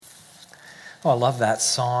Oh, I love that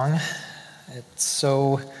song. It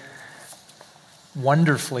so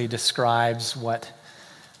wonderfully describes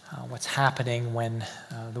what's happening when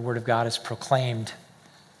the Word of God is proclaimed.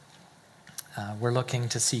 We're looking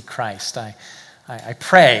to see Christ. I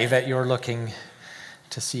pray that you're looking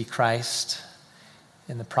to see Christ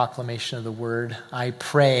in the proclamation of the Word. I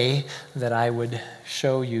pray that I would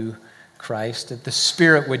show you Christ, that the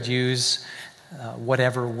Spirit would use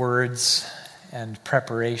whatever words and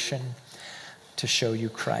preparation to show you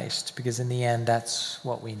Christ, because in the end, that's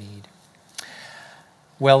what we need.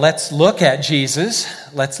 Well, let's look at Jesus.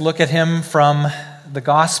 Let's look at him from the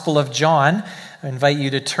Gospel of John. I invite you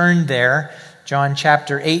to turn there. John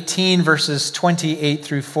chapter 18, verses 28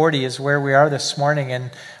 through 40 is where we are this morning in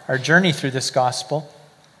our journey through this Gospel.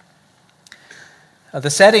 The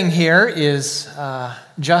setting here is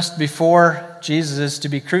just before Jesus is to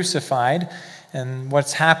be crucified. And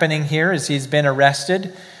what's happening here is he's been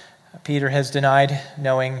arrested. Peter has denied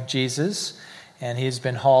knowing Jesus, and he's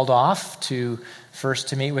been hauled off first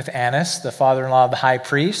to meet with Annas, the father-in-law of the high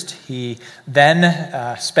priest. He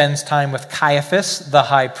then spends time with Caiaphas, the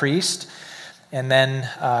high priest, and then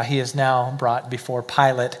he is now brought before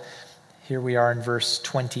Pilate. Here we are in verse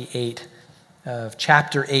 28 of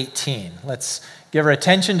chapter 18. Let's give our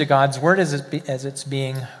attention to God's word as it's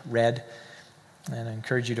being read, and I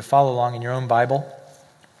encourage you to follow along in your own Bible.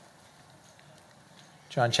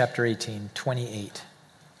 John chapter 18, 28.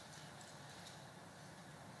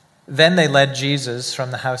 Then they led Jesus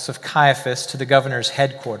from the house of Caiaphas to the governor's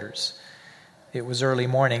headquarters. It was early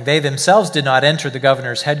morning. They themselves did not enter the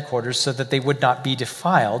governor's headquarters so that they would not be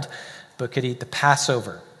defiled, but could eat the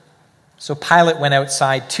Passover. So Pilate went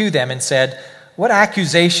outside to them and said, "What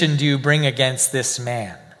accusation do you bring against this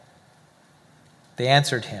man?" They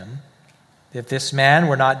answered him, "If this man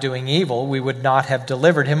were not doing evil, we would not have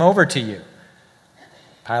delivered him over to you."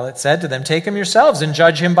 Pilate said to them, "Take him yourselves and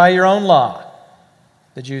judge him by your own law."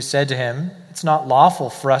 The Jews said to him, "It's not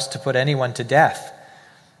lawful for us to put anyone to death."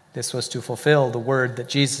 This was to fulfill the word that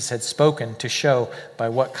Jesus had spoken, to show by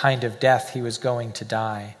what kind of death he was going to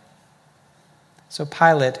die. So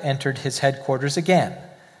Pilate entered his headquarters again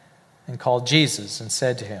and called Jesus and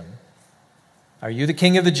said to him, "Are you the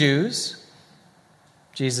king of the Jews?"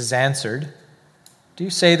 Jesus answered, "Do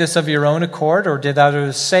you say this of your own accord, or did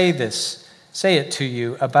others say it to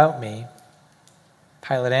you about me?"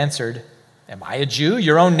 Pilate answered, "Am I a Jew?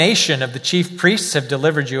 Your own nation of the chief priests have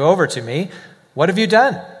delivered you over to me. What have you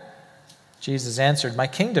done?" Jesus answered, "My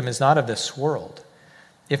kingdom is not of this world.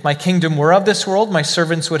 If my kingdom were of this world, my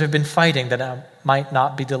servants would have been fighting that I might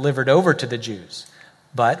not be delivered over to the Jews.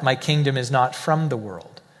 But my kingdom is not from the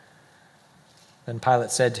world." Then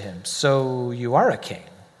Pilate said to him, "So you are a king?"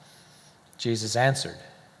 Jesus answered,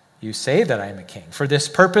 "You say that I am a king. For this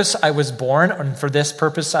purpose I was born, and for this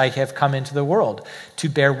purpose I have come into the world, to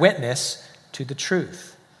bear witness to the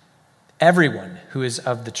truth. Everyone who is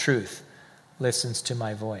of the truth listens to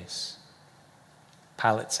my voice."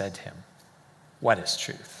 Pilate said to him, "What is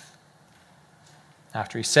truth?"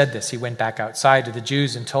 After he said this, he went back outside to the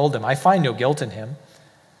Jews and told them, "I find no guilt in him.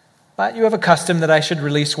 But you have a custom that I should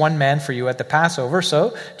release one man for you at the Passover, so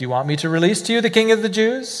do you want me to release to you the king of the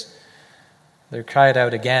Jews?" They cried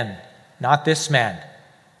out again, "Not this man,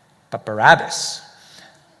 but Barabbas."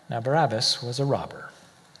 Now Barabbas was a robber.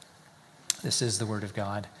 This is the word of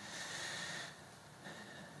God.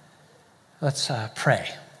 Let's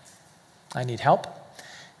pray. I need help,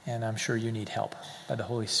 and I'm sure you need help by the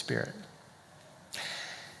Holy Spirit.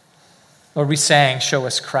 Lord, we sang, "Show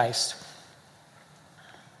us Christ."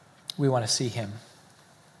 We want to see him.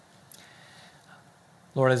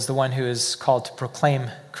 Lord, as the one who is called to proclaim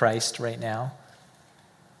Christ right now,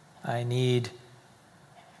 I need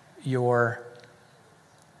your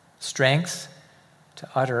strength to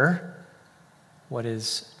utter what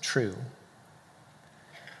is true,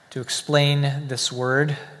 to explain this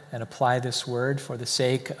word and apply this word for the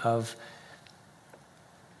sake of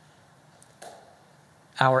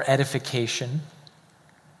our edification,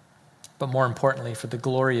 but more importantly, for the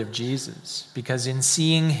glory of Jesus, because in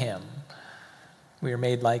seeing him, we are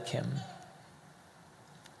made like him.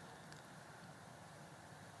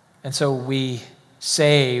 And so we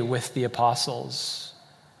say with the apostles,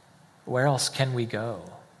 where else can we go?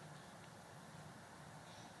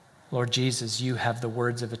 Lord Jesus, you have the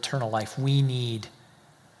words of eternal life. We need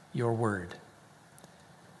your word.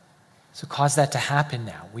 So cause that to happen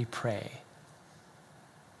now, we pray.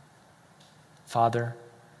 Father,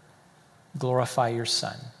 glorify your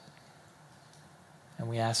Son. And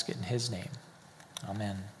we ask it in his name.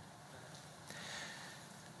 Amen.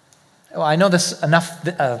 Well, I know this enough.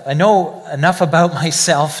 I know enough about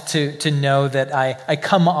myself to know that I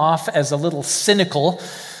come off as a little cynical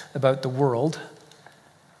about the world.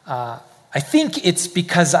 I think it's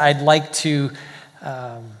because I'd like to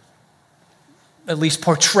at least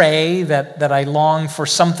portray that I long for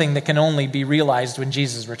something that can only be realized when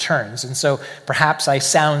Jesus returns. And so perhaps I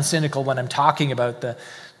sound cynical when I'm talking about the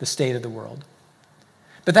state of the world.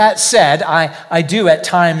 But that said, I do at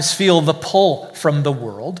times feel the pull from the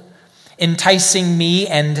world, enticing me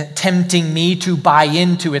and tempting me to buy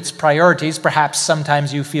into its priorities. Perhaps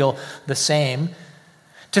sometimes you feel the same.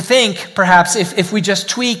 To think, perhaps, if we just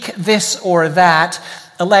tweak this or that,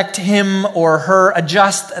 elect him or her,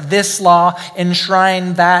 adjust this law,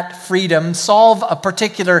 enshrine that freedom, solve a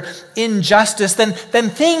particular injustice, then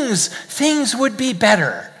things would be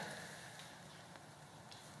better.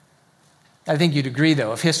 I think you'd agree,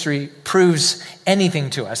 though, if history proves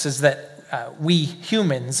anything to us, is that we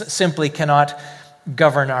humans simply cannot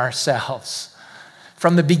govern ourselves.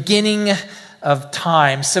 From the beginning of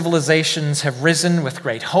time, civilizations have risen with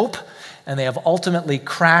great hope, and they have ultimately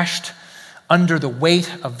crashed under the weight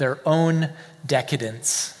of their own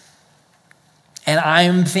decadence. And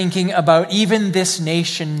I'm thinking about even this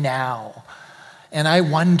nation now, and I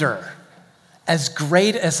wonder, as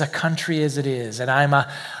great as a country as it is, and I'm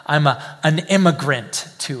an immigrant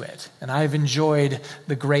to it, and I've enjoyed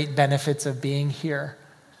the great benefits of being here,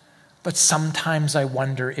 but sometimes I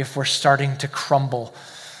wonder if we're starting to crumble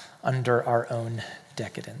under our own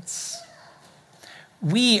decadence.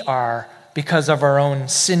 We are, because of our own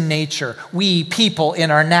sin nature, we people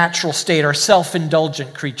in our natural state are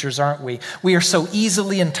self-indulgent creatures, aren't we? We are so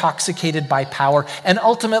easily intoxicated by power, and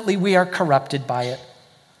ultimately we are corrupted by it.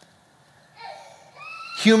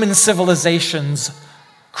 Human civilizations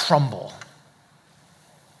crumble.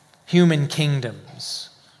 Human kingdoms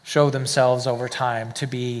show themselves over time to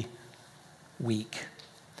be weak.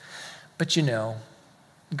 But you know,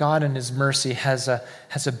 God in his mercy has a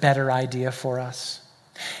better idea for us.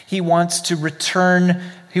 He wants us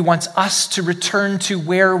to return to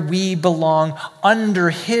where we belong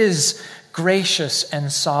under his gracious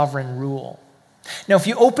and sovereign rule. Now, if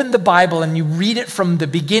you open the Bible and you read it from the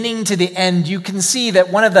beginning to the end, you can see that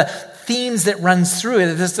one of the themes that runs through it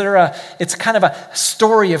is it's kind of a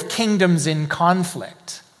story of kingdoms in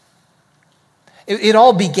conflict. It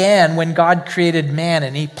all began when God created man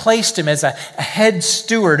and he placed him as a head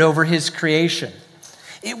steward over his creation.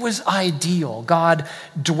 It was ideal, God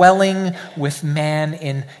dwelling with man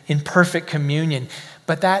in perfect communion.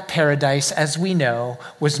 But that paradise, as we know,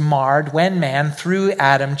 was marred when man, through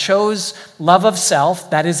Adam, chose love of self,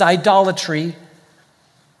 that is idolatry.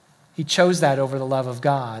 He chose that over the love of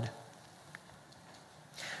God.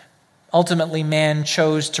 Ultimately, man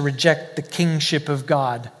chose to reject the kingship of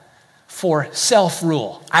God for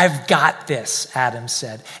self-rule. I've got this, Adam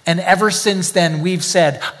said. And ever since then, we've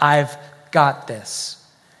said, I've got this.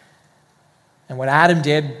 And what Adam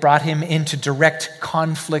did brought him into direct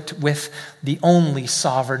conflict with the only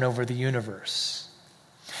sovereign over the universe.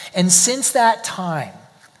 And since that time,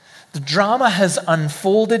 the drama has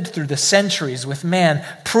unfolded through the centuries with man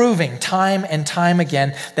proving time and time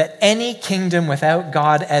again that any kingdom without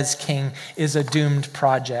God as king is a doomed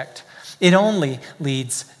project. It only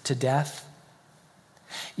leads to death.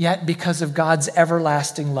 Yet because of God's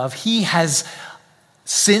everlasting love, he has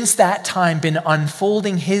since that time been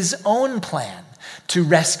unfolding his own plan to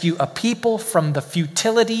rescue a people from the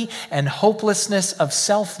futility and hopelessness of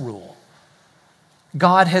self-rule.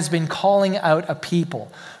 God has been calling out a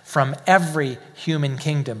people from every human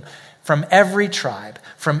kingdom, from every tribe,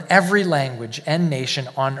 from every language and nation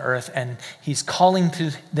on earth, and he's calling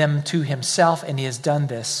them to himself, and he has done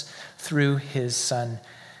this through his son,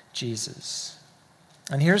 Jesus.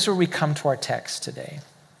 And here's where we come to our text today.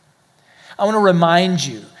 I want to remind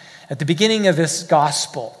you, at the beginning of this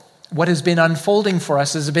gospel, what has been unfolding for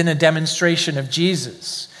us has been a demonstration of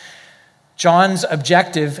Jesus. John's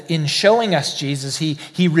objective in showing us Jesus,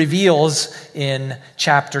 he reveals in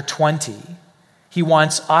chapter 20. He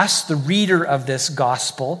wants us, the reader of this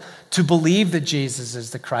gospel, to believe that Jesus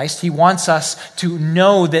is the Christ. He wants us to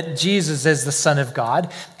know that Jesus is the Son of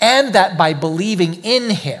God, and that by believing in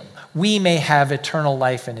him, we may have eternal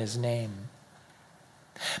life in his name.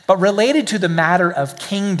 But related to the matter of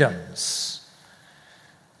kingdoms,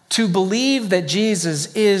 to believe that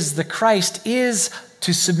Jesus is the Christ is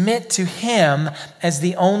to submit to him as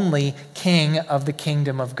the only king of the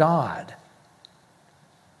kingdom of God.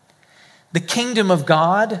 The kingdom of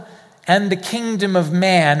God and the kingdom of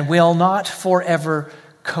man will not forever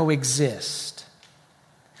coexist.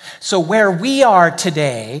 So where we are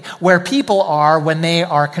today, where people are when they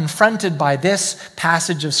are confronted by this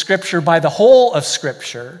passage of Scripture, by the whole of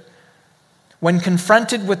Scripture, when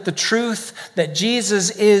confronted with the truth that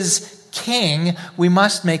Jesus is King, we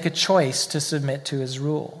must make a choice to submit to his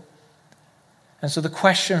rule. And so the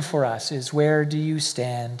question for us is, where do you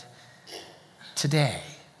stand today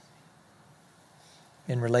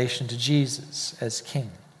in relation to Jesus as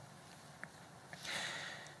King?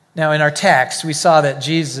 Now, in our text, we saw that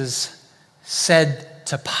Jesus said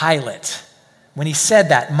to Pilate, when he said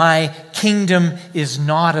that, "My kingdom is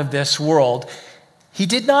not of this world," he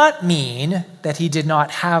did not mean that he did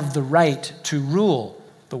not have the right to rule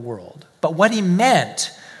the world. But what he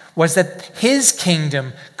meant was that his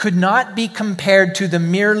kingdom could not be compared to the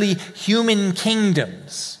merely human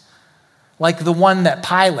kingdoms, like the one that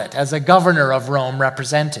Pilate, as a governor of Rome,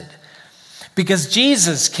 represented. Because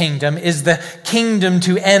Jesus' kingdom is the kingdom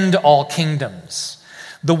to end all kingdoms,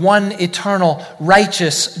 the one eternal,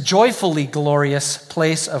 righteous, joyfully glorious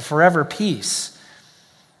place of forever peace.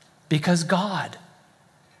 Because God,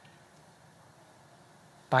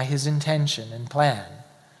 by his intention and plan,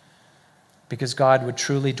 because God would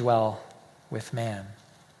truly dwell with man.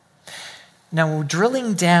 Now, we're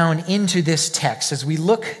drilling down into this text as we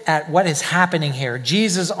look at what is happening here,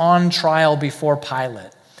 Jesus on trial before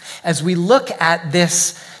Pilate. As we look at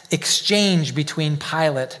this exchange between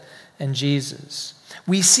Pilate and Jesus,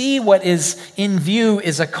 we see what is in view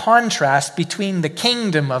is a contrast between the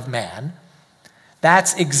kingdom of man,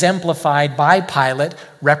 that's exemplified by Pilate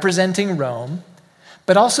representing Rome,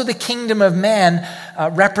 but also the kingdom of man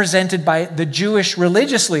represented by the Jewish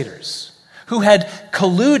religious leaders who had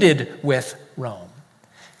colluded with Rome,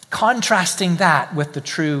 contrasting that with the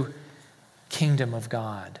true kingdom of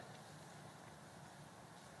God.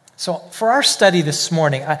 So for our study this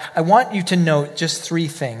morning, I want you to note just three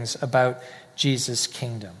things about Jesus'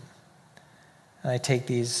 kingdom. And I take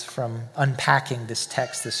these from unpacking this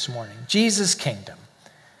text this morning. Jesus' kingdom.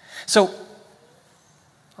 So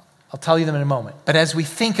I'll tell you them in a moment. But as we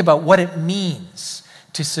think about what it means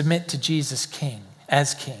to submit to Jesus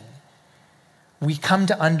as King, we come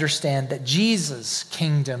to understand that Jesus'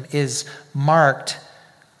 kingdom is marked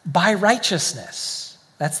by righteousness.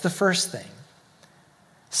 That's the first thing.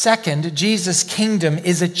 Second, Jesus' kingdom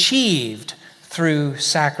is achieved through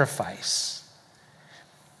sacrifice.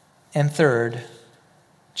 And third,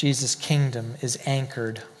 Jesus' kingdom is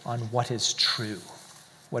anchored on what is true.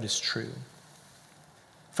 What is true.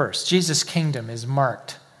 First, Jesus' kingdom is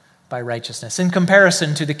marked by righteousness in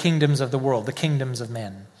comparison to the kingdoms of the world, the kingdoms of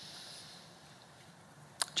men.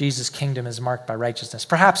 Jesus' kingdom is marked by righteousness.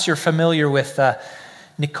 Perhaps you're familiar with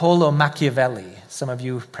Niccolo Machiavelli. Some of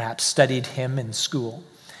you perhaps studied him in school.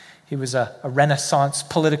 He was a Renaissance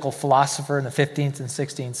political philosopher in the 15th and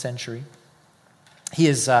 16th century. He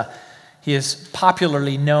is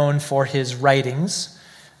popularly known for his writings,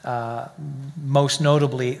 most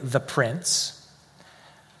notably The Prince.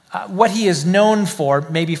 What he is known for,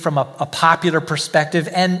 maybe from a popular perspective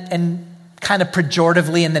and kind of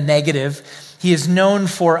pejoratively in the negative, he is known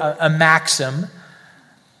for a maxim,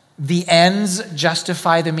 the ends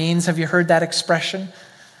justify the means. Have you heard that expression?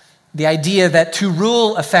 The idea that to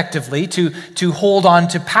rule effectively, to hold on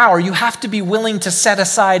to power, you have to be willing to set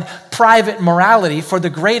aside private morality for the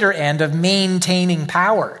greater end of maintaining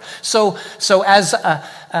power. So as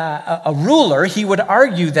a ruler, he would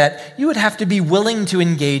argue that you would have to be willing to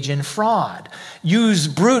engage in fraud, use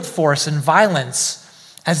brute force and violence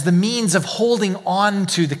as the means of holding on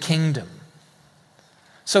to the kingdom.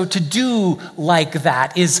 So to do like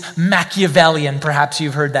that is Machiavellian. Perhaps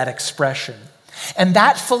you've heard that expression. And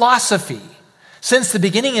that philosophy, since the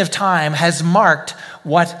beginning of time, has marked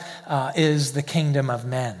what is the kingdom of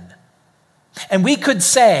men. And we could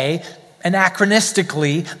say,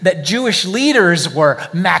 anachronistically, that Jewish leaders were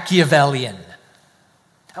Machiavellian.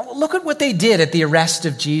 Look at what they did at the arrest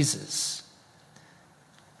of Jesus.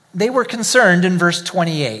 They were concerned in verse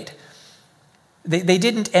 28. They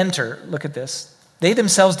didn't enter, look at this. They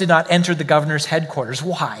themselves did not enter the governor's headquarters.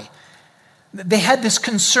 Why? They had this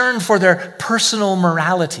concern for their personal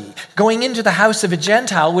morality. Going into the house of a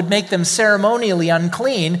Gentile would make them ceremonially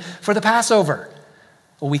unclean for the Passover.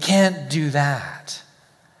 Well, we can't do that.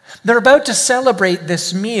 They're about to celebrate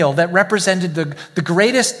this meal that represented the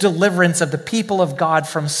greatest deliverance of the people of God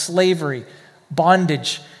from slavery,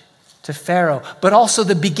 bondage to Pharaoh, but also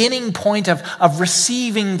the beginning point of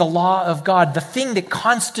receiving the law of God, the thing that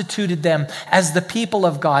constituted them as the people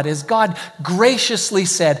of God, as God graciously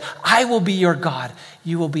said, "I will be your God,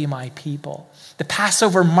 you will be my people." The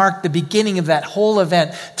Passover marked the beginning of that whole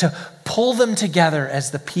event to pull them together as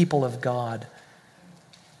the people of God.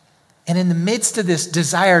 And in the midst of this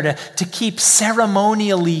desire to keep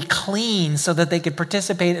ceremonially clean so that they could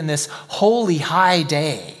participate in this holy high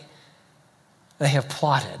day, they have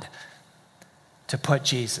plotted to put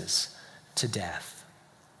Jesus to death.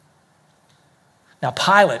 Now,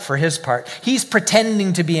 Pilate, for his part, he's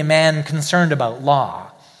pretending to be a man concerned about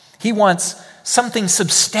law. He wants something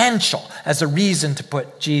substantial as a reason to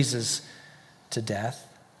put Jesus to death.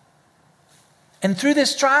 And through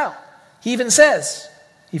this trial, he even says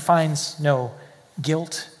he finds no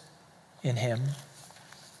guilt in him.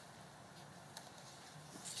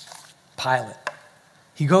 Pilate,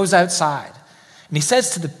 he goes outside and he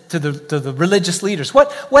says to the religious leaders,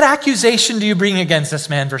 what accusation do you bring against this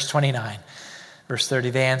man? Verse 29. Verse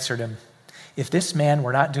 30, they answered him, if this man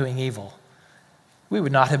were not doing evil, we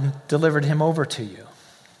would not have delivered him over to you.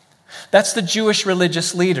 That's the Jewish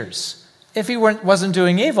religious leaders. If he wasn't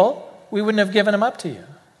doing evil, we wouldn't have given him up to you.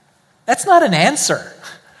 That's not an answer.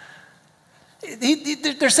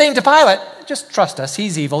 They're saying to Pilate, just trust us,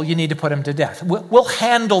 he's evil, you need to put him to death. We'll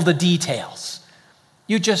handle the details.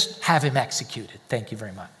 You just have him executed. Thank you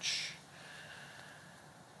very much.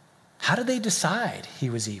 How did they decide he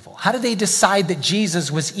was evil? How did they decide that Jesus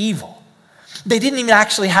was evil? They didn't even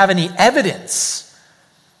actually have any evidence.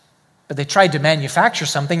 But they tried to manufacture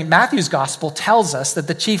something. Matthew's gospel tells us that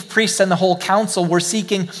the chief priests and the whole council were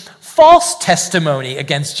seeking false testimony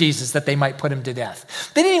against Jesus that they might put him to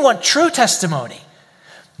death. They didn't even want true testimony.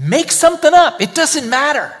 Make something up. It doesn't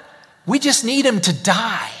matter. We just need him to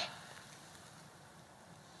die.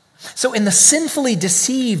 So in the sinfully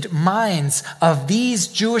deceived minds of these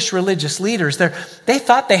Jewish religious leaders, they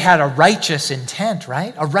thought they had a righteous intent,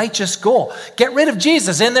 right? A righteous goal. Get rid of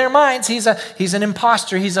Jesus. In their minds, he's an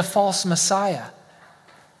imposter. He's a false Messiah.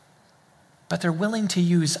 But they're willing to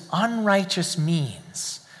use unrighteous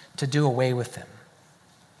means to do away with him.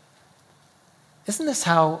 Isn't this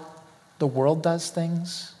how the world does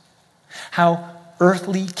things? How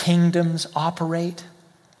earthly kingdoms operate?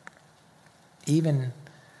 Even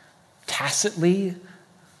tacitly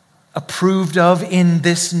approved of in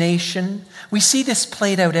this nation. We see this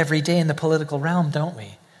played out every day in the political realm, don't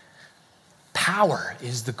we? Power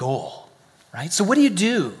is the goal, right? So what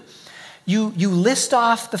do? You list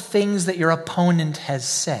off the things that your opponent has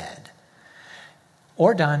said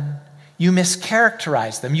or done. You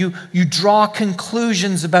mischaracterize them. You draw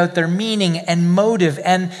conclusions about their meaning and motive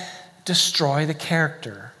and destroy the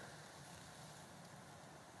character.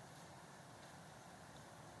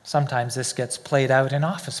 Sometimes this gets played out in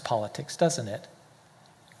office politics, doesn't it?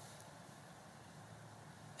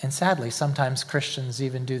 And sadly, sometimes Christians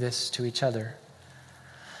even do this to each other.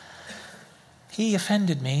 He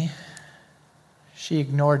offended me. She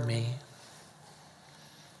ignored me.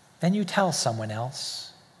 Then you tell someone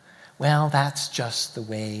else, well, that's just the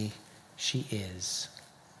way she is.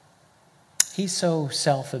 He's so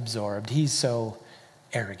self-absorbed. He's so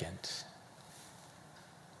arrogant.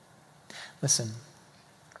 Listen.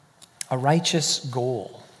 A righteous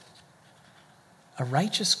goal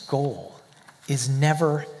is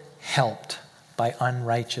never helped by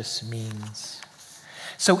unrighteous means.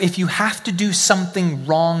 So if you have to do something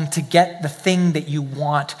wrong to get the thing that you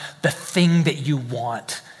want, the thing that you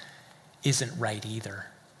want isn't right either.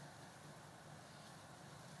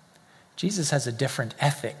 Jesus has a different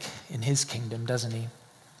ethic in his kingdom, doesn't he?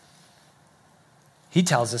 He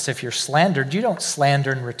tells us if you're slandered, you don't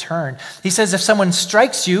slander in return. He says if someone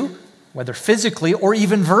strikes you, whether physically or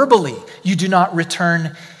even verbally, you do not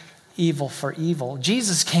return evil for evil.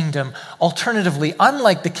 Jesus' kingdom, alternatively,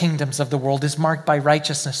 unlike the kingdoms of the world, is marked by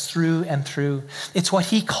righteousness through and through. It's what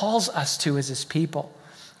he calls us to as his people.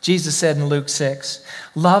 Jesus said in Luke 6,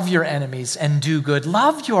 love your enemies and do good.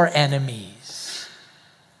 Love your enemies.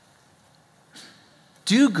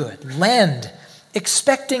 Do good. Lend,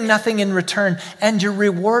 expecting nothing in return, and your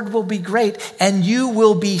reward will be great, and you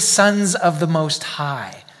will be sons of the Most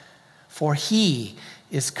High. For he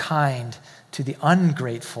is kind to the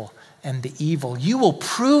ungrateful and the evil. You will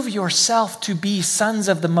prove yourself to be sons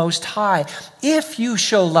of the Most High if you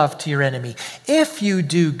show love to your enemy, if you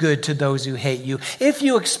do good to those who hate you, if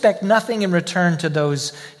you expect nothing in return to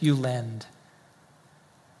those you lend.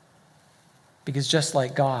 Because just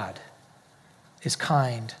like God is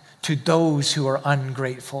kind to those who are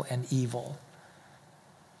ungrateful and evil,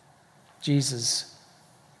 Jesus'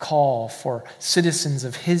 call for citizens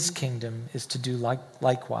of his kingdom is to do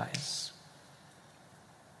likewise.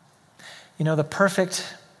 You know, the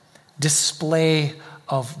perfect display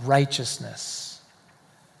of righteousness,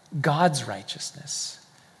 God's righteousness,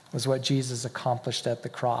 was what Jesus accomplished at the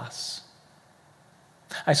cross.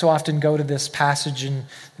 I so often go to this passage in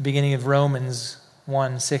the beginning of Romans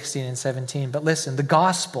 1:16 and 17, but listen, the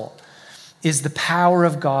gospel is the power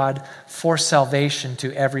of God for salvation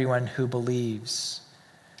to everyone who believes,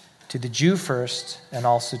 to the Jew first and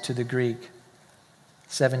also to the Greek.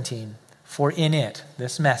 17, for in it,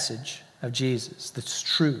 this message of Jesus, this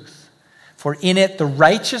truth, for in it the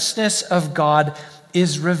righteousness of God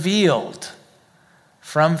is revealed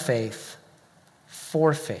from faith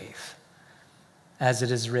for faith. As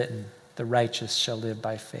it is written, the righteous shall live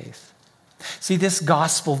by faith. See, this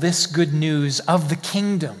gospel, this good news of the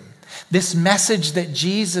kingdom, this message that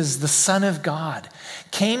Jesus, the Son of God,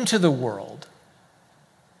 came to the world,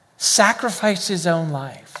 sacrificed his own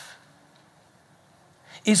life,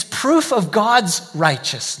 is proof of God's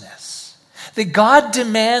righteousness, that God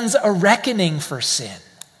demands a reckoning for sin.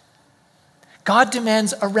 God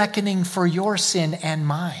demands a reckoning for your sin and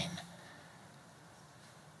mine.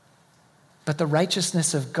 But the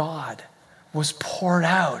righteousness of God was poured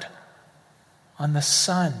out on the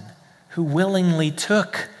Son who willingly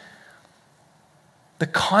took the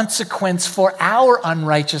consequence for our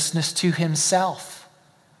unrighteousness to himself.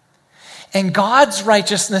 And God's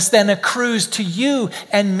righteousness then accrues to you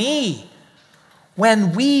and me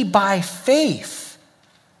when we, by faith,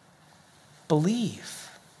 believe.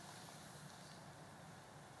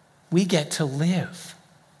 We get to live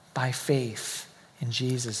by faith in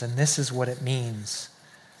Jesus. And this is what it means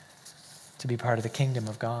to be part of the kingdom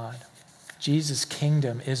of God. Jesus'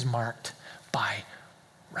 kingdom is marked by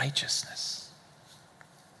righteousness.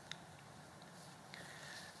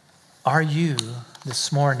 Are you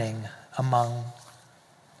this morning among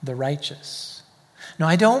the righteous? No,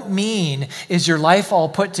 I don't mean, is your life all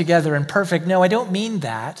put together and perfect? No, I don't mean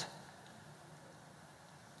that.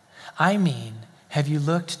 I mean, have you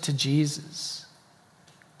looked to Jesus?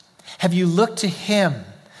 Have you looked to him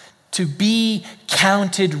to be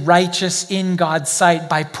counted righteous in God's sight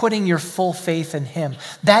by putting your full faith in him?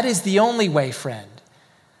 That is the only way, friend,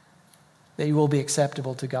 that you will be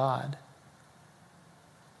acceptable to God.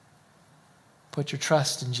 Put your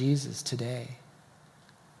trust in Jesus today.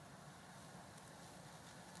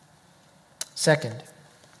 Second,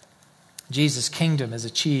 Jesus' kingdom is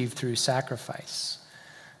achieved through sacrifice.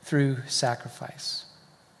 Through sacrifice.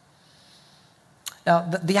 Now,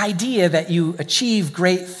 the idea that you achieve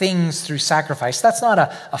great things through sacrifice, that's not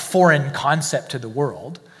a foreign concept to the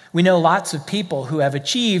world. We know lots of people who have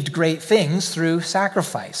achieved great things through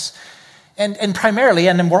sacrifice. And primarily,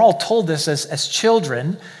 and we're all told this as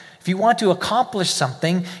children, if you want to accomplish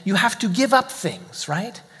something, you have to give up things,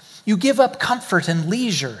 right? You give up comfort and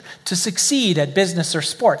leisure to succeed at business or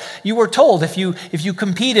sport. You were told if you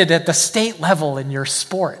competed at the state level in your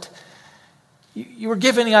sport, you were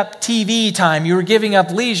giving up TV time, you were giving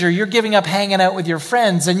up leisure, you're giving up hanging out with your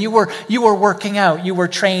friends, and you were working out, you were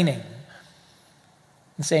training.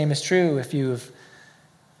 The same is true if you've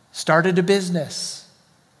started a business.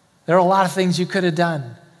 There are a lot of things you could have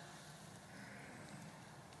done.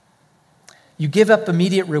 You give up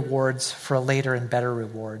immediate rewards for a later and better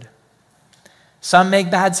reward. Some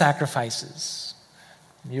make bad sacrifices.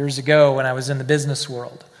 Years ago, when I was in the business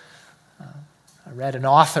world, I read an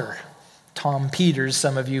author, Tom Peters,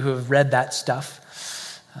 some of you who have read that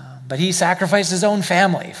stuff, but he sacrificed his own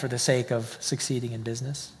family for the sake of succeeding in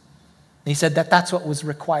business. And he said that that's what was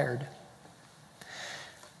required.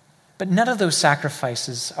 But none of those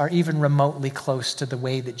sacrifices are even remotely close to the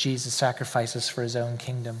way that Jesus sacrifices for his own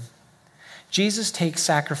kingdom. Jesus takes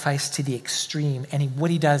sacrifice to the extreme, and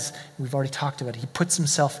what he does, we've already talked about it, he puts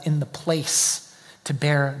himself in the place to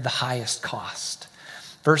bear the highest cost.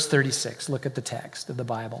 Verse 36, look at the text of the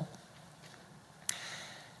Bible.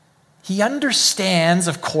 He understands,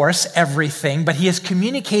 of course, everything, but he is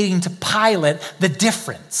communicating to Pilate the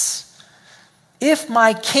difference. If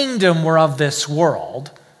my kingdom were of this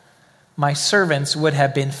world, my servants would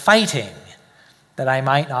have been fighting that I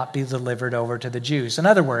might not be delivered over to the Jews. In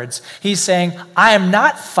other words, he's saying, I am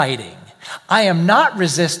not fighting. I am not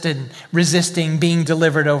resisting being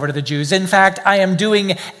delivered over to the Jews. In fact, I am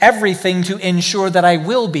doing everything to ensure that I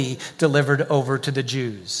will be delivered over to the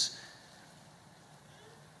Jews.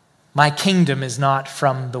 My kingdom is not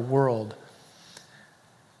from the world.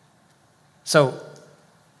 So,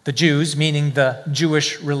 the Jews, meaning the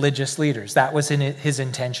Jewish religious leaders, that was his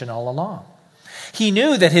intention all along. He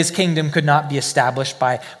knew that his kingdom could not be established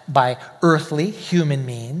by earthly, human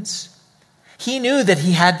means. He knew that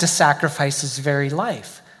he had to sacrifice his very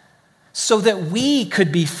life so that we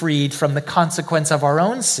could be freed from the consequence of our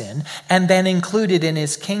own sin and then included in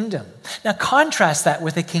his kingdom. Now contrast that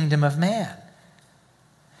with the kingdom of man.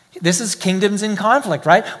 This is kingdoms in conflict,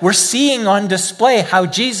 right? We're seeing on display how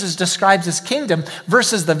Jesus describes his kingdom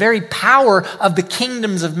versus the very power of the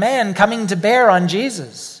kingdoms of man coming to bear on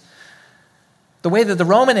Jesus. the way that the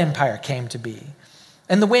Roman Empire came to be,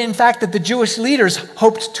 and the way, in fact, that the Jewish leaders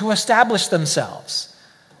hoped to establish themselves.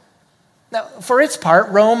 Now, for its part,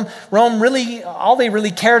 Rome really, all they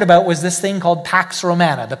really cared about was this thing called Pax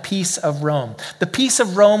Romana, the peace of Rome. The peace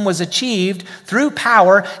of Rome was achieved through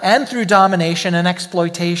power and through domination and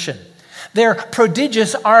exploitation. Their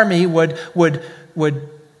prodigious army would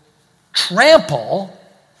trample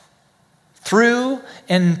through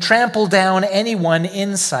and trample down anyone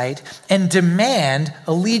in sight and demand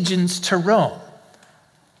allegiance to Rome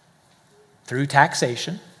through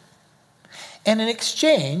taxation. And in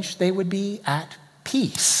exchange, they would be at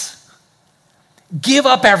peace. Give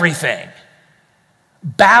up everything.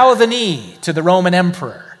 Bow the knee to the Roman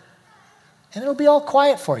emperor. And it'll be all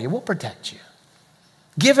quiet for you. We'll protect you.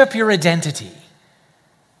 Give up your identity.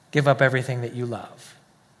 Give up everything that you love.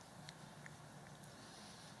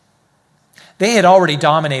 They had already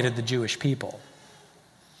dominated the Jewish people.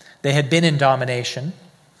 They had been in domination.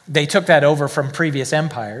 They took that over from previous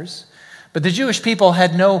empires. But the Jewish people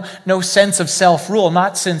had no sense of self-rule,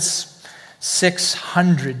 not since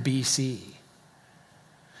 600 BC.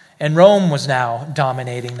 And Rome was now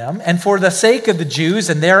dominating them. And for the sake of the Jews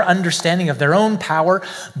and their understanding of their own power,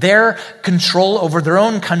 their control over their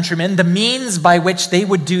own countrymen, the means by which they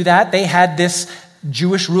would do that, they had this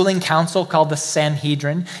Jewish ruling council called the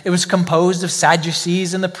Sanhedrin. It was composed of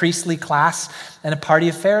Sadducees and the priestly class and a party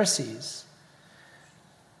of Pharisees.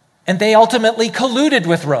 And they ultimately colluded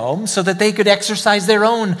with Rome so that they could exercise their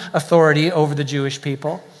own authority over the Jewish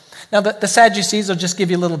people. Now, the Sadducees, will just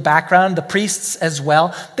give you a little background, the priests as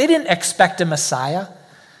well, they didn't expect a Messiah.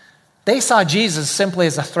 They saw Jesus simply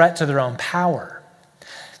as a threat to their own power.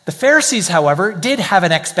 The Pharisees, however, did have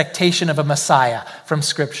an expectation of a Messiah from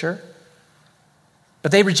Scripture,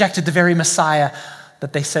 but they rejected the very Messiah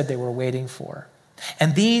that they said they were waiting for.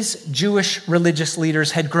 And these Jewish religious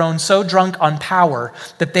leaders had grown so drunk on power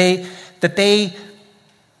that they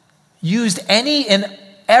used any and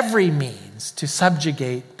every means to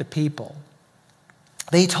subjugate the people.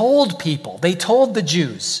 They told the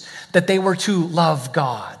Jews that they were to love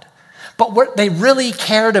God. But what they really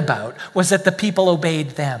cared about was that the people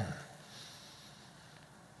obeyed them.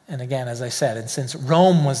 And again, as I said, and since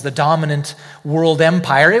Rome was the dominant world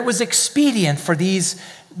empire, it was expedient for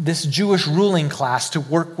this Jewish ruling class to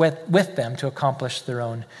work with them to accomplish their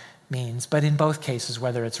own means. But in both cases,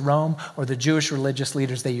 whether it's Rome or the Jewish religious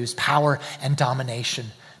leaders, they used power and domination,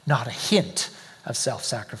 not a hint of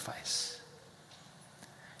self-sacrifice.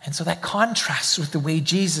 And so that contrasts with the way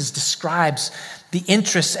Jesus describes the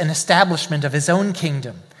interests and establishment of his own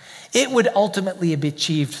kingdom. It would ultimately be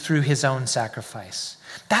achieved through his own sacrifice.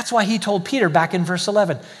 That's why he told Peter back in verse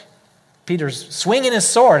 11, Peter's swinging his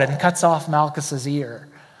sword and cuts off Malchus's ear.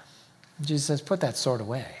 Jesus says, put that sword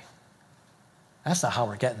away. That's not how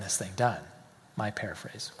we're getting this thing done. My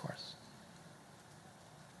paraphrase, of course.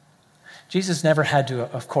 Jesus never had to,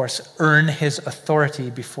 of course, earn his authority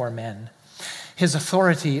before men. His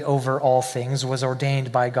authority over all things was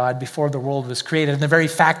ordained by God before the world was created. And the very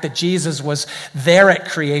fact that Jesus was there at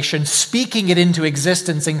creation, speaking it into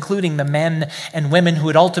existence, including the men and women who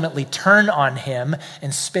would ultimately turn on him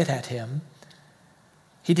and spit at him,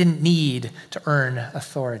 he didn't need to earn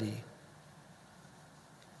authority.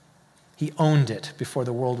 He owned it before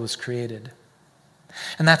the world was created.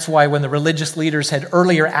 And that's why when the religious leaders had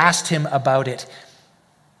earlier asked him about it,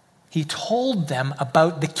 he told them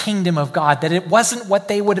about the kingdom of God, that it wasn't what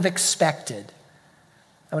they would have expected.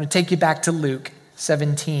 I want to take you back to Luke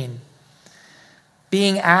 17.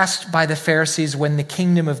 Being asked by the Pharisees when the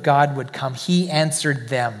kingdom of God would come, he answered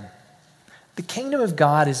them, the kingdom of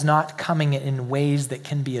God is not coming in ways that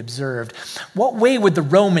can be observed. What way would the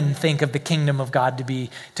Roman think of the kingdom of God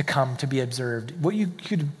to come to be observed?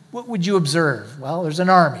 What would you observe? Well, there's an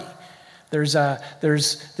army. There's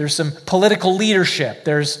some political leadership.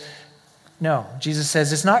 No, Jesus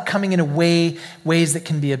says it's not coming in ways that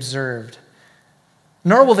can be observed.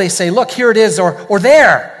 Nor will they say, look, here it is, or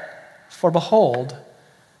there. For behold,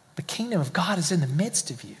 the kingdom of God is in the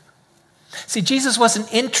midst of you. See, Jesus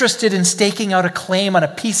wasn't interested in staking out a claim on a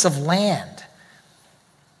piece of land.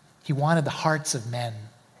 He wanted the hearts of men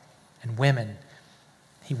and women.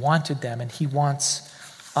 He wanted them, and he wants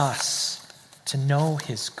us to know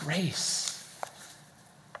his grace.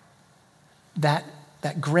 That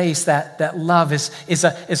grace, that love is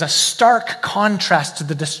a stark contrast to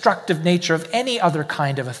the destructive nature of any other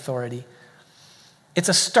kind of authority. It's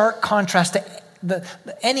a stark contrast to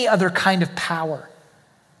any other kind of power.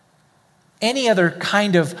 Any other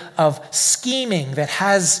kind of scheming that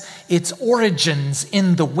has its origins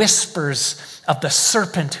in the whispers of the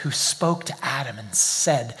serpent who spoke to Adam and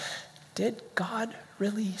said, did God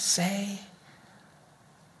really say?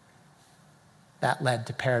 that led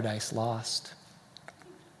to Paradise Lost.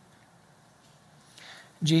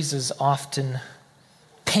 Jesus often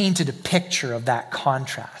painted a picture of that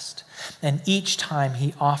contrast, and each time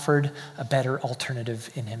he offered a better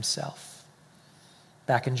alternative in himself.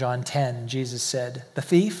 Back in John 10, Jesus said, "The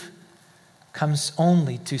thief comes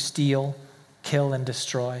only to steal, kill, and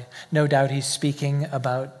destroy." No doubt he's speaking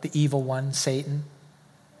about the evil one, Satan,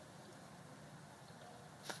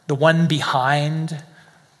 the one behind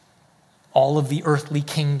all of the earthly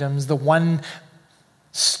kingdoms, the one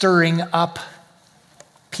stirring up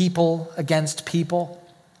people against people.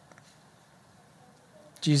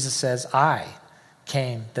 Jesus says, "I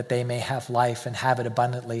came that they may have life and have it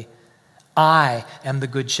abundantly. I am the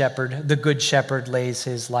good shepherd. The good shepherd lays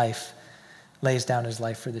down his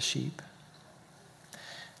life for the sheep."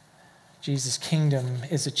 Jesus' kingdom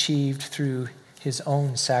is achieved through his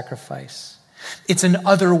own sacrifice. It's an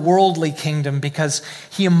otherworldly kingdom because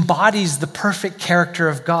he embodies the perfect character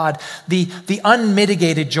of God, the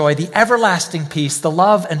unmitigated joy, the everlasting peace, the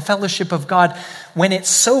love and fellowship of God. When it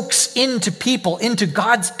soaks into people, into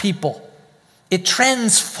God's people, it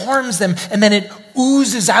transforms them and then it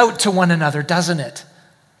oozes out to one another, doesn't it?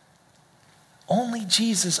 Only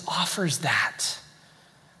Jesus offers that.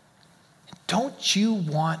 Don't you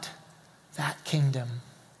want that kingdom?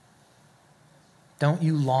 Don't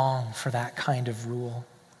you long for that kind of rule?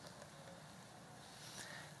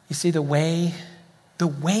 You see, the way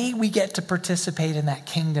we get to participate in that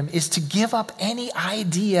kingdom is to give up any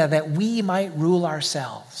idea that we might rule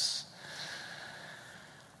ourselves.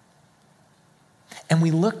 And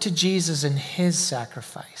we look to Jesus and his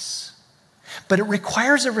sacrifice. But it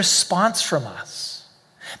requires a response from us.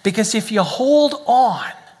 Because if you hold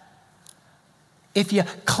on, if you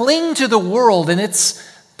cling to the world and its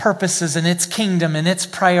purposes and its kingdom and its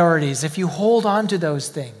priorities, if you hold on to those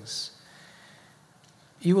things,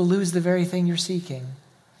 you will lose the very thing you're seeking.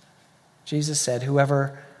 Jesus said,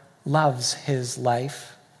 "Whoever loves his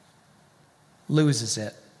life loses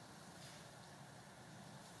it.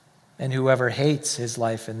 And whoever hates his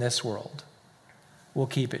life in this world will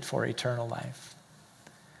keep it for eternal life."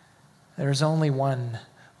 There is only one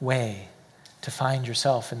way to find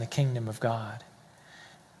yourself in the kingdom of God.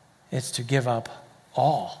 It's to give up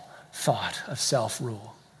all thought of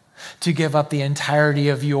self-rule, to give up the entirety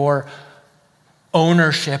of your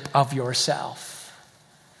ownership of yourself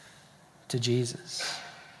to Jesus,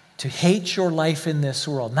 to hate your life in this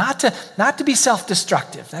world, not to be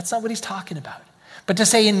self-destructive. That's not what he's talking about. But to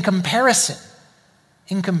say in comparison,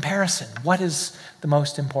 what is the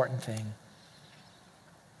most important thing?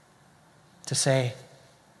 To say,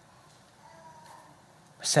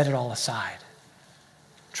 set it all aside.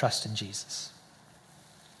 Trust in Jesus.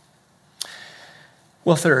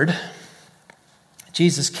 Well, third,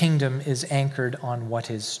 Jesus' kingdom is anchored on what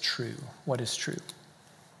is true. What is true?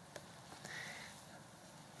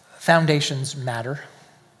 Foundations matter.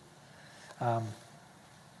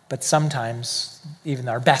 But sometimes even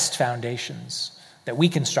our best foundations that we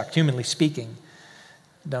construct, humanly speaking,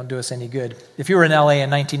 don't do us any good. If you were in LA in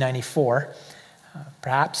 1994,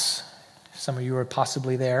 perhaps some of you were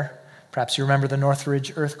possibly there. Perhaps you remember the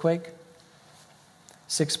Northridge earthquake,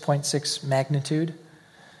 6.6 magnitude.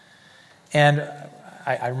 And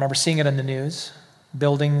I remember seeing it on the news.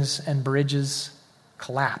 Buildings and bridges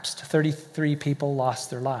collapsed. 33 people lost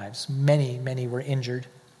their lives. Many, many were injured.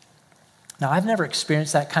 Now, I've never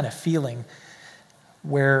experienced that kind of feeling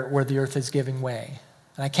where the earth is giving way.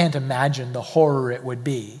 And I can't imagine the horror it would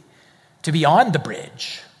be to be on the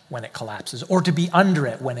bridge when it collapses, or to be under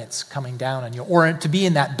it when it's coming down on you, or to be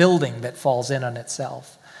in that building that falls in on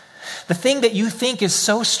itself. The thing that you think is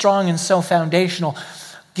so strong and so foundational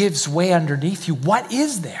gives way underneath you. What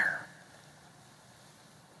is there?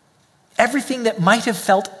 Everything that might have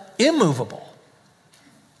felt immovable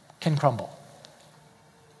can crumble.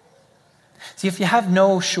 See, if you have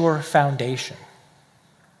no sure foundation,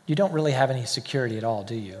 you don't really have any security at all,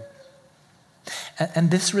 do you?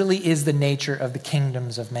 And this really is the nature of the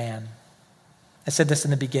kingdoms of man. I said this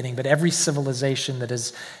in the beginning, but every civilization that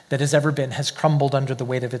has ever been has crumbled under the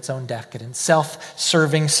weight of its own decadence.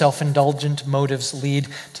 Self-serving, self-indulgent motives lead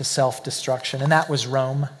to self-destruction, and that was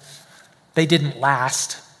Rome. They didn't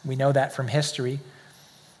last. We know that from history.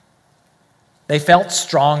 They felt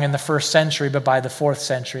strong in the 1st century, but by the 4th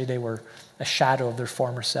century, they were a shadow of their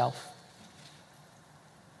former self.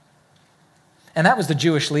 And that was the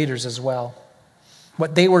Jewish leaders as well.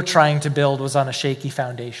 What they were trying to build was on a shaky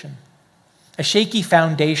foundation. A shaky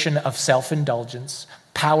foundation of self-indulgence,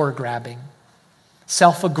 power-grabbing,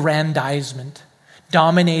 self-aggrandizement,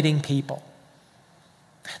 dominating people.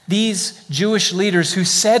 These Jewish leaders who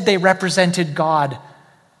said they represented God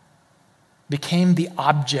became the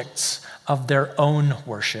objects of their own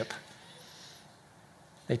worship.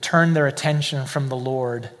 They turned their attention from the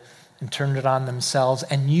Lord and turned it on themselves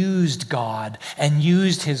and used God and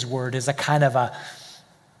used his word as a kind of a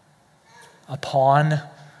pawn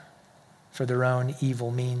for their own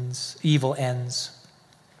evil ends.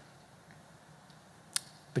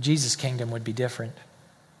 But Jesus' kingdom would be different.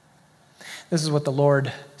 This is what the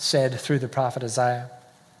Lord said through the prophet Isaiah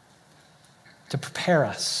to prepare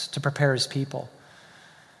us, to prepare his people.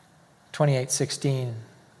 28:16,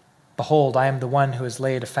 behold, I am the one who has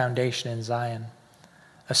laid a foundation in Zion,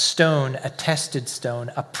 a stone, a tested stone,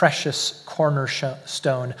 a precious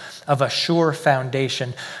cornerstone of a sure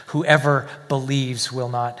foundation. Whoever believes will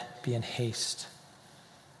not be in haste.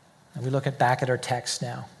 And we look back at our text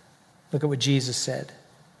now. Look at what Jesus said.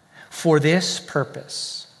 For this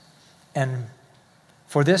purpose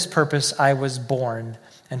I was born,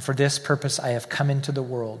 and for this purpose I have come into the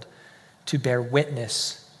world, to bear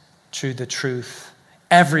witness to the truth.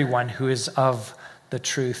 Everyone who is of the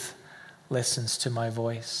truth listens to my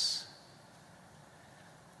voice.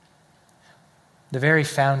 The very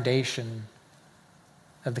foundation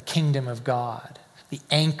of the kingdom of God, the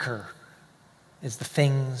anchor, is the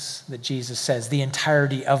things that Jesus says, the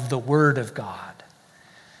entirety of the Word of God.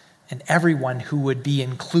 And everyone who would be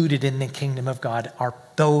included in the kingdom of God are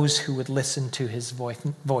those who would listen to his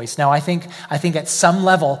voice. Now, I think at some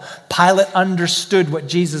level, Pilate understood what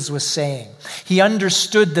Jesus was saying. He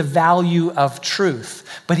understood the value of truth,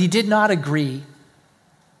 but he did not agree.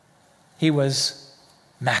 He was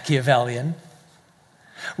Machiavellian.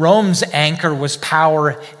 Rome's anchor was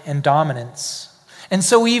power and dominance. And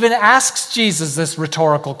so he even asks Jesus this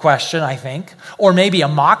rhetorical question, I think, or maybe a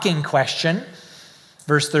mocking question.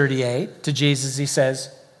 Verse 38, to Jesus he says,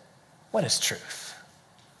 what is truth?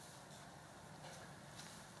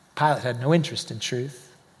 Pilate had no interest in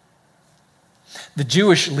truth. The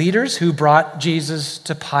Jewish leaders who brought Jesus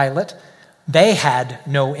to Pilate, they had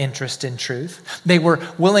no interest in truth. They were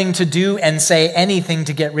willing to do and say anything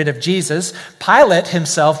to get rid of Jesus. Pilate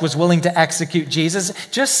himself was willing to execute Jesus,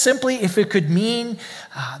 just simply if it could mean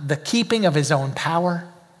the keeping of his own power.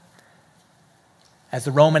 As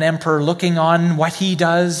the Roman emperor looking on what he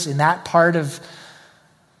does in that part of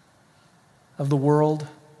the world,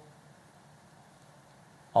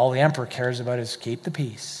 all the emperor cares about is keep the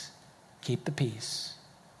peace. Keep the peace.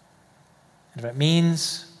 And if it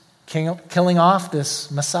means killing off this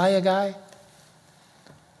Messiah guy,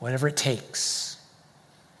 whatever it takes.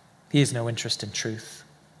 He has no interest in truth.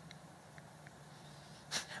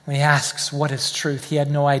 When he asks, what is truth? He had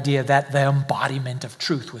no idea that the embodiment of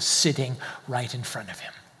truth was sitting right in front of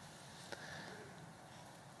him.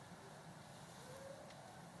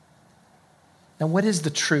 Now, what is the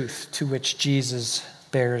truth to which Jesus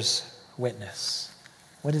bears witness?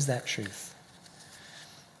 What is that truth?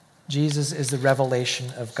 Jesus is the revelation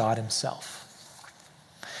of God himself.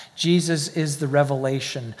 Jesus is the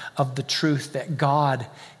revelation of the truth that God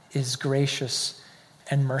is gracious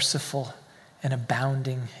and merciful and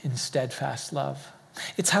abounding in steadfast love.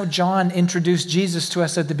 It's how John introduced Jesus to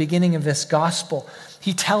us at the beginning of this gospel.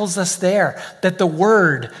 He tells us there that the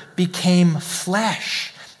Word became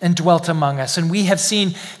flesh and dwelt among us, and we have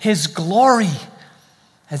seen his glory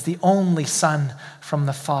as the only Son from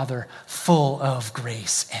the Father, full of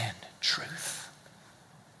grace and truth.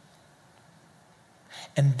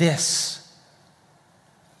 And this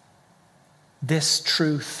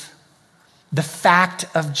truth, the fact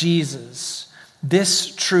of Jesus,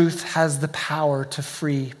 this truth has the power to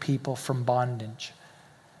free people from bondage.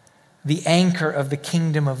 The anchor of the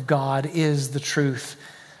kingdom of God is the truth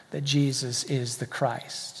that Jesus is the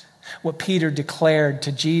Christ. What Peter declared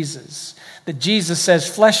to Jesus, that Jesus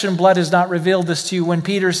says, flesh and blood has not revealed this to you. When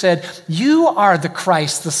Peter said, you are the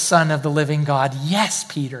Christ, the Son of the living God. Yes,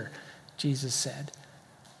 Peter, Jesus said,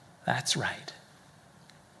 that's right.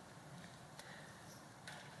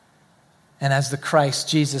 And as the Christ,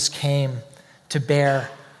 Jesus came to bear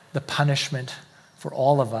the punishment for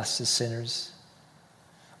all of us as sinners,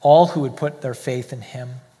 all who would put their faith in him.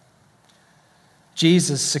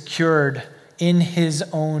 Jesus secured in his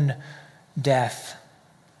own death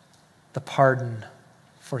the pardon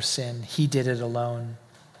for sin. He did it alone.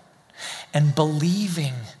 And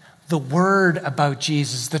believing the word about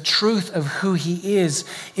Jesus, the truth of who he is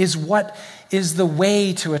what is the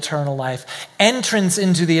way to eternal life, entrance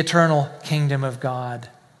into the eternal kingdom of God.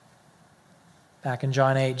 Back in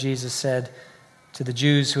John 8, Jesus said to the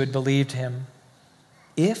Jews who had believed him,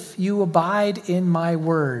 if you abide in my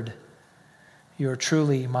word, you are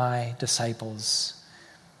truly my disciples,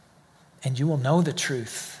 and you will know the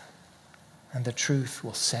truth, and the truth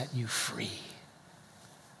will set you free.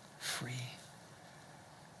 Free.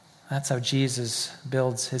 That's how Jesus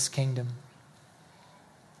builds his kingdom.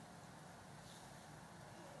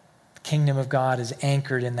 The kingdom of God is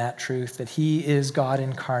anchored in that truth that he is God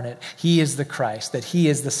incarnate. He is the Christ, that he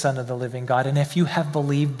is the Son of the living God. And if you have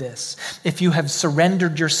believed this, if you have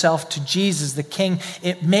surrendered yourself to Jesus, the King,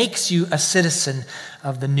 it makes you a citizen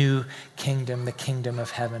of the new kingdom, the kingdom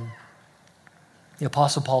of heaven. The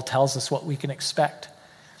Apostle Paul tells us what we can expect.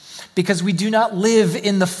 Because we do not live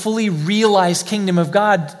in the fully realized kingdom of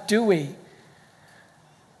God, do we?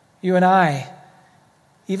 You and I,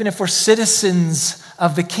 even if we're citizens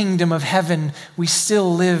of the kingdom of heaven, we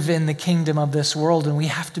still live in the kingdom of this world, and we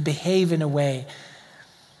have to behave in a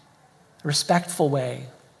respectful way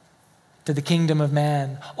to the kingdom of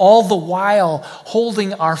man, all the while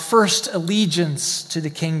holding our first allegiance to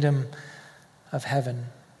the kingdom of heaven.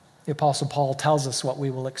 The Apostle Paul tells us what we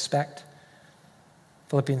will expect.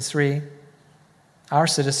 Philippians 3, our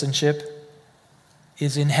citizenship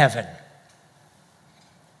is in heaven.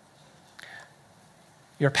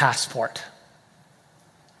 Your passport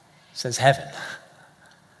says heaven.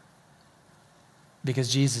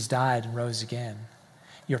 Because Jesus died and rose again.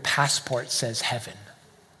 Your passport says heaven.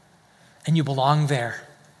 And you belong there.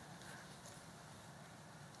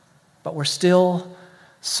 But we're still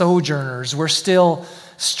sojourners. We're still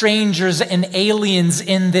strangers and aliens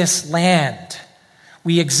in this land.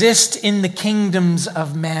 We exist in the kingdoms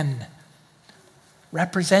of men,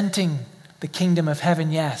 representing the kingdom of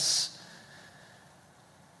heaven, yes.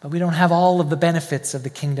 But we don't have all of the benefits of the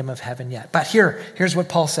kingdom of heaven yet. But here's what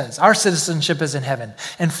Paul says. Our citizenship is in heaven,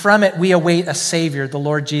 and from it we await a Savior, the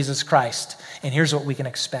Lord Jesus Christ. And here's what we can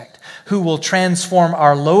expect. Who will transform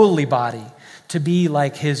our lowly body to be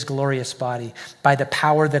like his glorious body by the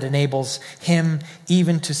power that enables him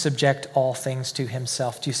even to subject all things to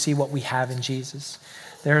himself. Do you see what we have in Jesus?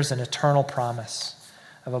 There's an eternal promise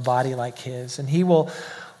of a body like his. And he will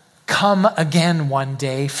come again one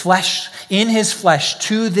day, in his flesh,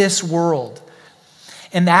 to this world.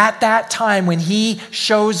 And at that time, when he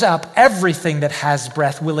shows up, everything that has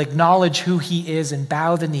breath will acknowledge who he is and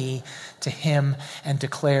bow the knee to him and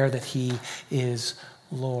declare that he is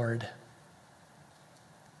Lord.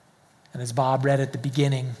 And as Bob read at the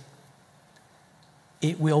beginning,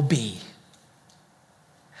 it will be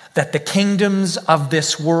that the kingdoms of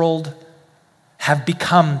this world have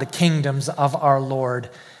become the kingdoms of our Lord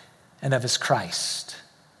and of his Christ.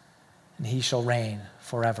 And he shall reign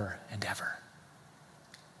forever and ever.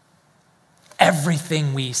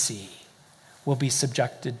 Everything we see will be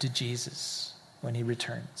subjected to Jesus when he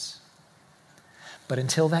returns. But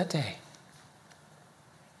until that day,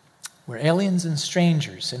 we're aliens and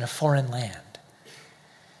strangers in a foreign land,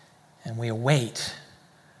 and we await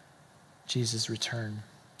Jesus' return.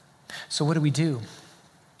 So what do?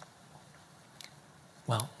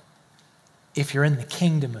 Well, if you're in the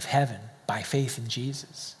kingdom of heaven by faith in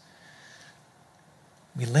Jesus,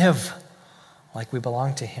 we live like we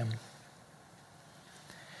belong to him.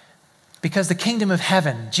 Because the kingdom of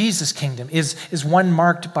heaven, Jesus' kingdom, is one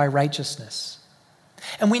marked by righteousness.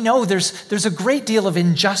 And we know there's a great deal of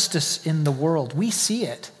injustice in the world. We see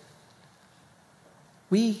it.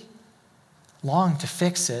 We long to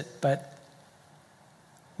fix it, but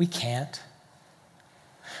we can't.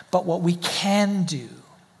 But what we can do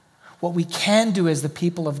as the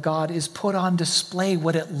people of God is put on display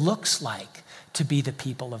what it looks like to be the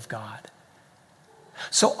people of God.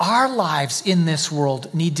 So our lives in this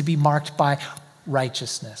world need to be marked by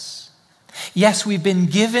righteousness. Yes, we've been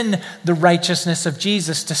given the righteousness of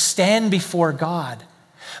Jesus to stand before God.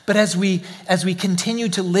 But as we continue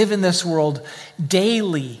to live in this world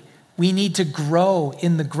daily, we need to grow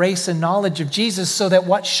in the grace and knowledge of Jesus so that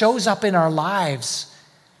what shows up in our lives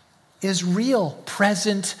is real,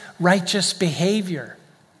 present, righteous behavior.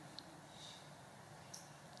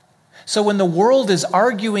 So when the world is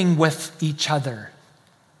arguing with each other,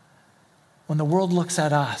 when the world looks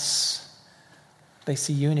at us, they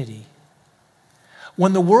see unity.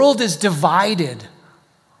 When the world is divided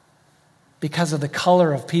because of the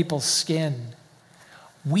color of people's skin,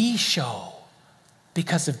 we show,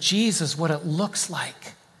 because of Jesus, what it looks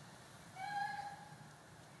like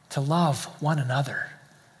to love one another.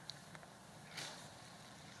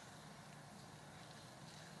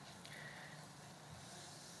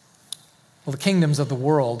 Well, the kingdoms of the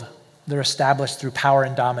world, they're established through power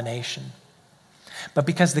and domination. But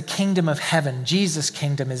because the kingdom of heaven, Jesus'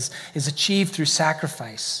 kingdom, is achieved through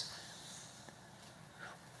sacrifice,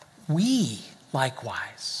 we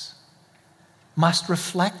likewise must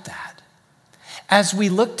reflect that. As we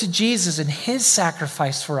look to Jesus and his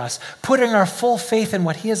sacrifice for us, putting our full faith in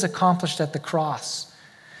what he has accomplished at the cross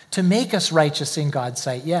to make us righteous in God's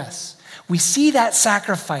sight, yes, We see that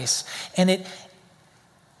sacrifice, and it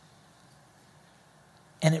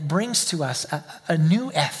brings to us a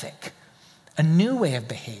new ethic, a new way of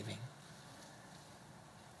behaving.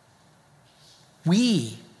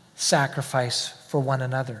 We sacrifice for one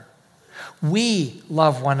another. We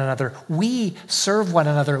love one another. We serve one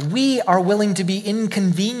another. We are willing to be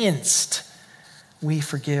inconvenienced. We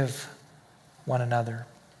forgive one another.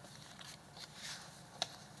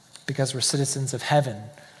 Because we're citizens of heaven,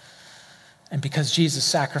 and because Jesus'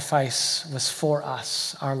 sacrifice was for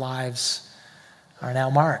us, our lives are now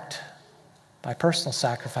marked by personal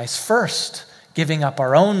sacrifice. First, giving up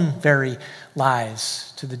our own very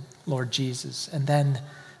lives to the Lord Jesus, and then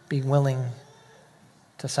being willing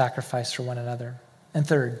to sacrifice for one another. And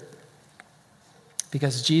third,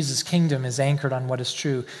 because Jesus' kingdom is anchored on what is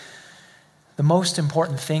true, the most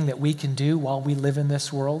important thing that we can do while we live in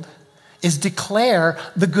this world is declare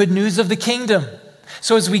the good news of the kingdom.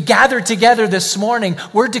 So as we gather together this morning,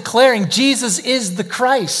 we're declaring Jesus is the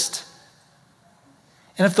Christ.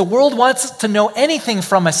 And if the world wants to know anything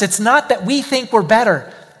from us, it's not that we think we're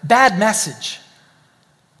better. Bad message.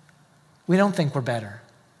 We don't think we're better.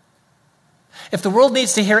 If the world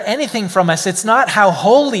needs to hear anything from us, it's not how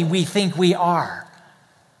holy we think we are.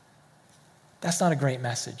 That's not a great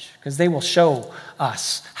message, because they will show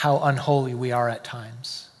us how unholy we are at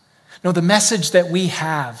times. No, the message that we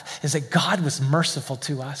have is that God was merciful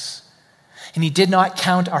to us, and he did not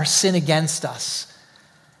count our sin against us.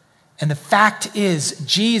 And the fact is,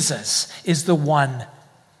 Jesus is the one.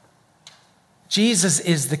 Jesus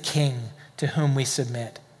is the King to whom we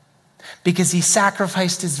submit, because he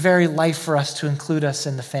sacrificed his very life for us to include us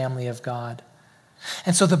in the family of God.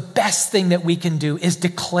 And so the best thing that we can do is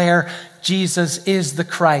declare Jesus is the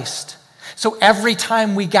Christ. So every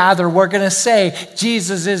time we gather, we're going to say,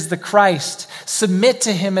 Jesus is the Christ. Submit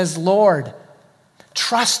to him as Lord.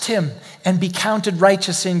 Trust him and be counted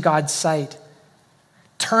righteous in God's sight.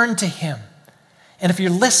 Turn to him. And if you're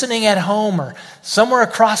listening at home or somewhere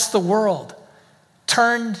across the world,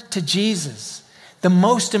 turn to Jesus. The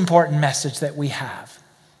most important message that we have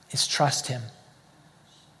is trust him.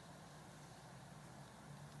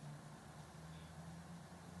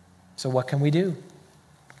 So what can we do?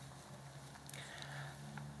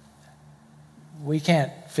 We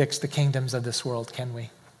can't fix the kingdoms of this world, can we?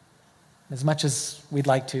 As much as we'd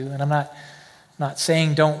like to. And I'm not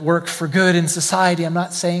saying don't work for good in society. I'm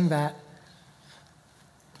not saying that.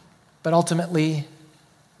 But ultimately,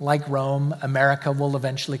 like Rome, America will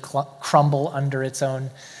eventually crumble under its own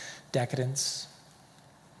decadence.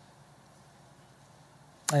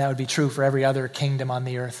 And that would be true for every other kingdom on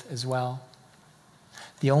the earth as well.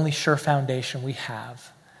 The only sure foundation we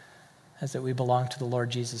have is that we belong to the Lord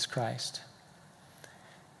Jesus Christ.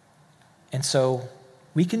 And so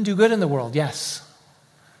we can do good in the world, yes.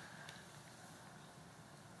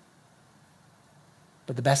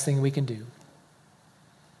 But the best thing we can do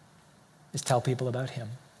is tell people about him.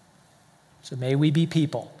 So may we be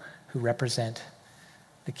people who represent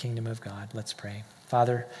the kingdom of God. Let's pray.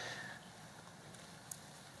 Father,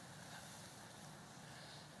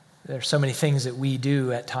 there are so many things that we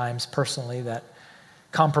do at times personally that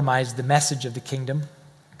compromise the message of the kingdom.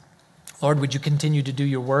 Lord, would you continue to do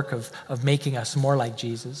your work of making us more like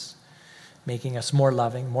Jesus, making us more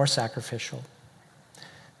loving, more sacrificial.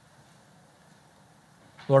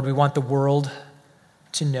 Lord, we want the world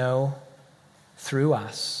to know through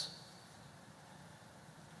us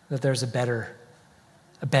that there's a better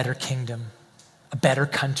kingdom, a better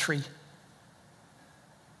country.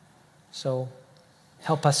 So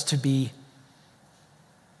help us to be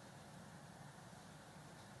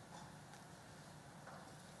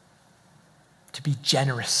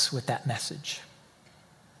generous with that message,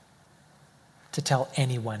 to tell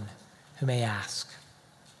anyone who may ask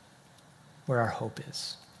where our hope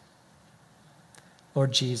is.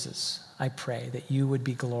 Lord Jesus, I pray that you would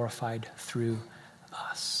be glorified through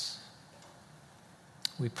us.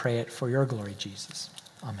 We pray it for your glory, Jesus.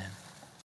 Amen.